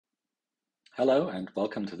Hello and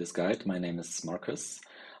welcome to this guide. My name is Marcus.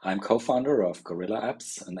 I'm co-founder of Gorilla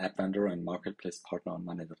Apps, an app vendor and marketplace partner on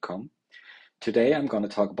Monday.com. Today I'm going to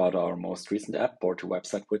talk about our most recent app,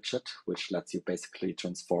 Board-to-Website Widget, which lets you basically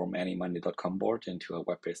transform any Monday.com board into a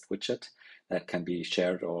web-based widget that can be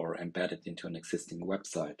shared or embedded into an existing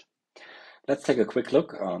website. Let's take a quick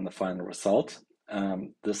look on the final result.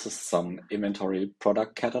 This is some inventory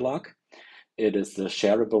product catalog. It is the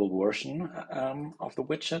shareable version of the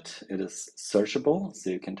widget. It is searchable, so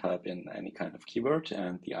you can type in any kind of keyword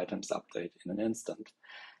and the items update in an instant.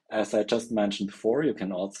 As I just mentioned before, you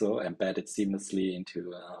can also embed it seamlessly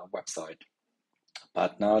into a website.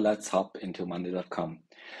 But now let's hop into Monday.com.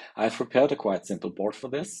 I've prepared a quite simple board for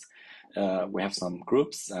this. We have some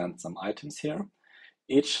groups and some items here.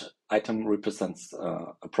 Each item represents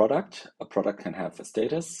a product. A product can have a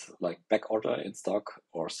status like back order, in stock,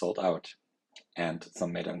 or sold out, and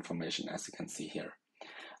some meta information as you can see here.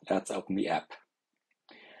 Let's open the app.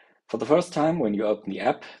 For the first time, when you open the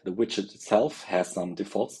app, the widget itself has some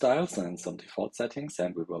default styles and some default settings,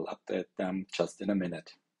 and we will update them just in a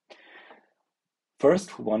minute.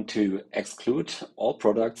 First, we want to exclude all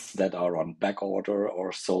products that are on back order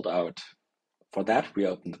or sold out. For that, we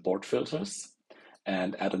open the board filters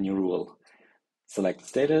and add a new rule. Select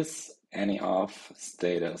status, any of,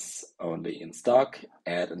 status only in stock,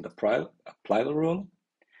 add and apply the rule.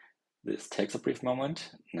 This takes a brief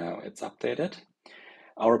moment. Now it's updated.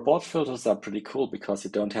 Our board filters are pretty cool because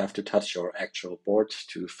you don't have to touch your actual board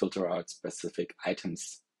to filter out specific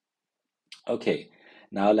items. Okay,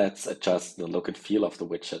 now let's adjust the look and feel of the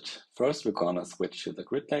widget. First, we're gonna switch to the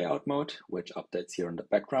grid layout mode, which updates here in the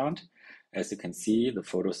background. As you can see, the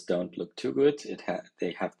photos don't look too good.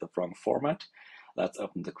 They have the wrong format. Let's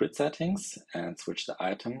open the grid settings and switch the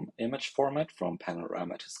item image format from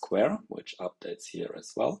panorama to square, which updates here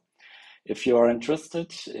as well. If you are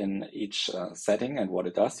interested in each setting and what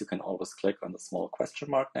it does, you can always click on the small question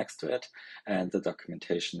mark next to it, and the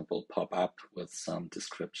documentation will pop up with some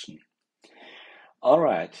description. All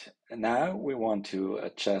right, now we want to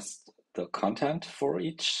adjust the content for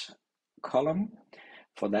each column.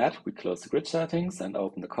 For that, we close the grid settings and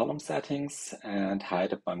open the column settings and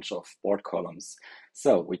hide a bunch of board columns.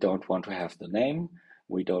 So we don't want to have the name,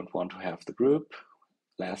 we don't want to have the group,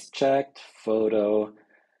 last checked, photo,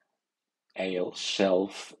 ale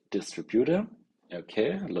shelf distributor.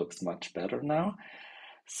 Okay, looks much better now.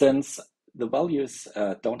 Since the values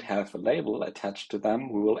don't have a label attached to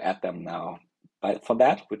them, we will add them now. But for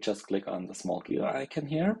that, we just click on the small gear icon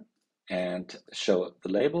here and show the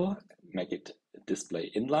label, make it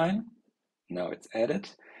display inline. Now it's added.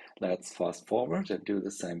 Let's fast forward and do the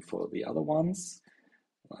same for the other ones,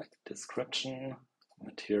 like description,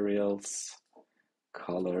 materials,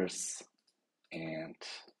 colors, and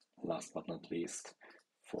last but not least,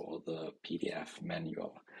 for the PDF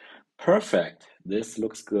manual. Perfect, this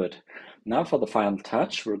looks good. Now for the final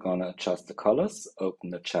touch, we're gonna adjust the colors, open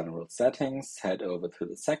the general settings, head over to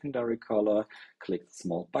the secondary color, click the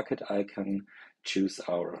small bucket icon, choose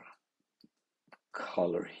our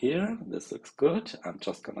color here. This looks good. I'm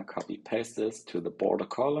just gonna copy paste this to the border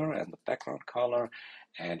color and the background color,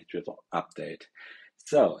 and it will update.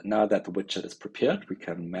 So now that the widget is prepared, we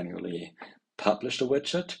can manually publish the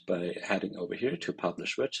widget by heading over here to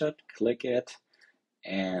publish widget, click it,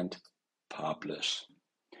 and publish.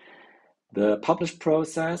 The publish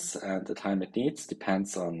process and the time it needs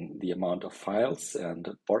depends on the amount of files and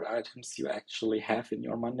board items you actually have in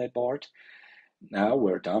your Monday board. Now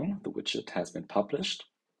we're done. The widget has been published.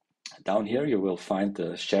 Down here you will find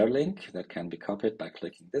the share link that can be copied by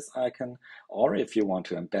clicking this icon, or if you want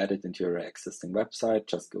to embed it into your existing website,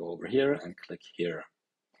 just go over here and click here.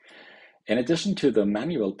 In addition to the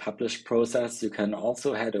manual publish process, you can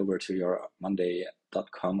also head over to your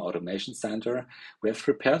Monday.com Automation Center. We have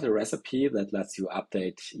prepared a recipe that lets you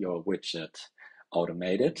update your widget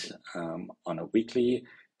automated on a weekly,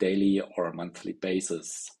 daily, or monthly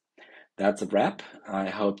basis. That's a wrap. I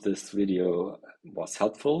hope this video was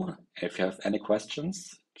helpful. If you have any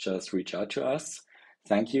questions, just reach out to us.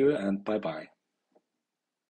 Thank you and bye-bye.